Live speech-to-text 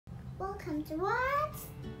welcome to watch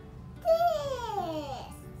this.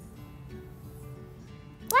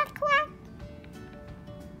 Quack quack.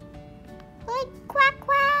 Like quack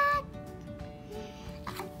quack.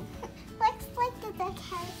 Looks like the duck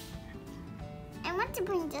house. I want to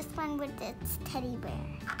bring this one with its teddy bear.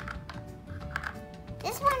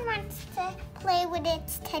 This one wants to play with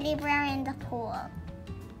its teddy bear in the pool.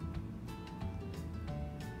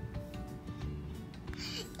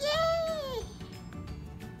 Yay!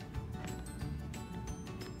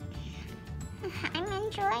 I'm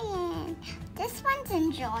enjoying. This one's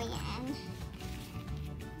enjoying.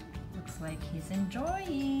 Looks like he's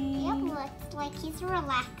enjoying. Yep, looks like he's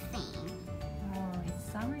relaxing. Oh,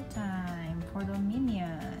 it's summertime for the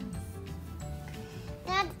Minions.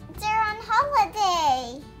 Now they're on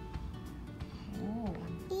holiday. Oh.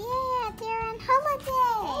 Yeah, they're on holiday.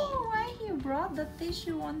 Oh, why he brought the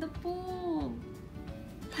tissue on the pool?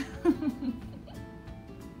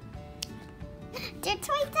 They're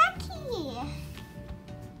toy ducky.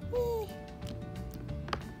 Hey,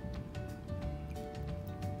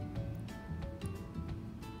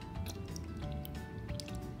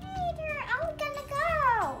 they're all gonna go.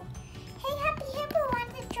 Hey, Happy Hippo, want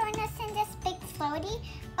to join us in this big floaty?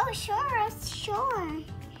 Oh, sure.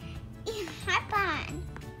 Yeah, hop on.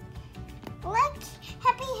 Look,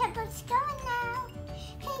 Happy Hippo's going now.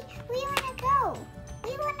 Hey, we wanna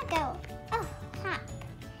go. Oh, hop.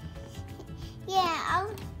 Yeah,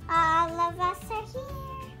 all of us are here.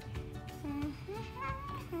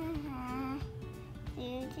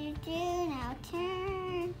 Now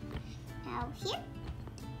turn. Now here.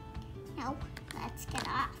 No, let's get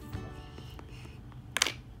off.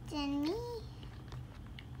 Then me.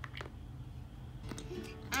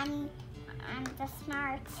 I'm the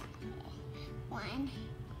smart one.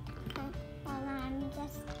 Well, I'm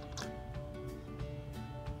just.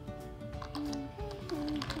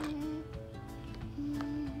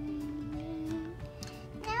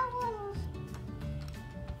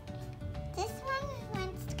 This one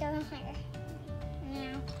wants to go here.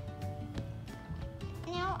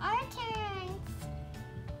 Now our turns.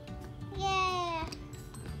 Yeah.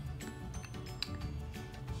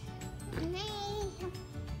 Me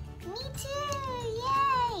too.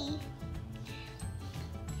 Yay.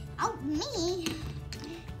 Oh, me.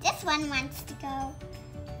 This one wants to go.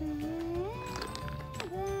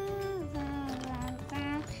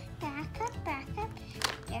 Back up.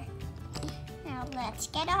 There. Now let's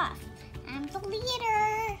get off. I'm the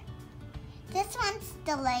leader. This one's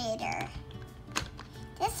the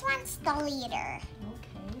leader.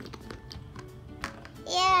 Okay.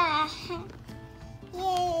 Yeah.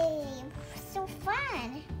 Yay. So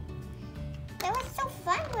fun. That was so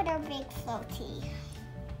fun with our big floaty.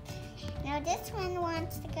 Now this one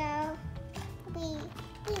wants to go.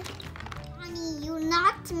 Honey, you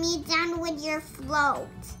knocked me down with your float.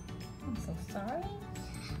 I'm so sorry.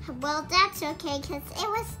 Well, that's okay, because it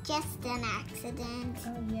was just an accident.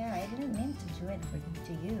 Oh yeah, I didn't mean to do it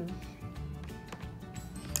to you.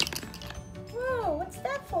 Whoa, what's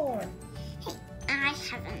that for? Hey, I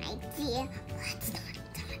have an idea. Let's not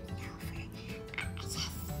turn it over.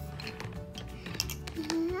 Yes.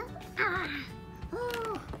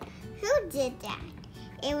 Oh, who did that?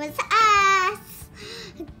 It was us.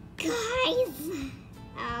 Guys.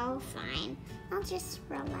 Oh, fine. I'll just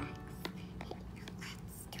relax.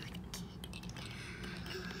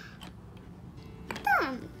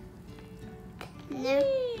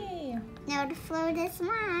 No, the float is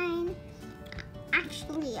mine.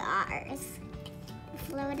 Actually, ours. The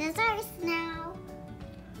float is ours now.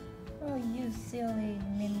 Oh, you silly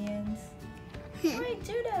Minions. Why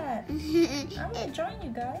do that? I'm gonna join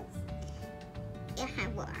you guys. Yeah,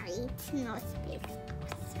 I'm worried. No space.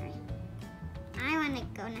 Oh, sorry. I want to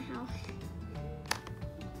go now.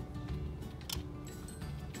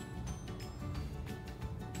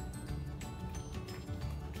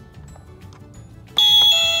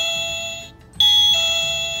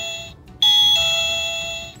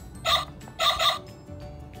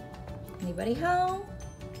 Anybody home?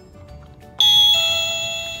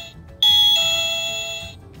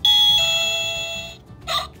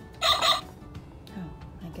 Oh,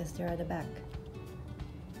 I guess they're at the back.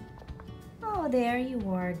 Oh, there you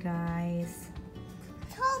are, guys.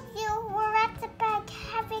 Told you we're at the back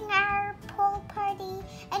having our pool party,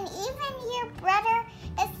 and even your brother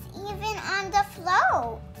is even on the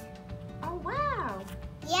float. Oh, wow.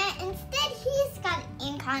 Yeah, instead he's got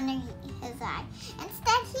ink on his eye.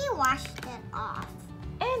 Instead he washed it off.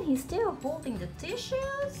 And he's still holding the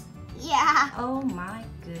tissues? Yeah. Oh my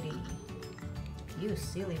goody. You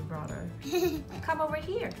silly brother. Come over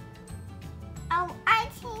here. Oh, I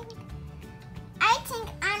think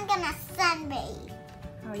I'm gonna sunbathe.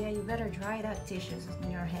 Oh yeah, you better dry that tissues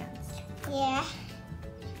in your hands. Yeah.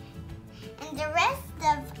 And the rest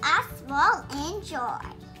of us will enjoy.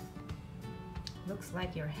 Looks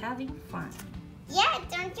like you're having fun. Yeah,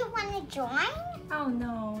 don't you want to join? Oh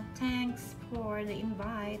no, thanks for the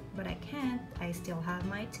invite, but I can't. I still have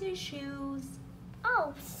my tissues.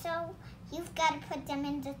 Oh, so you've got to put them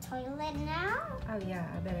in the toilet now? Oh yeah,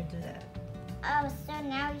 I better do that. Oh, so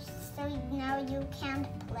now you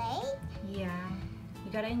can't play? Yeah,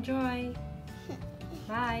 you gotta enjoy.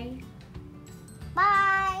 Bye.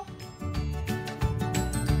 Bye.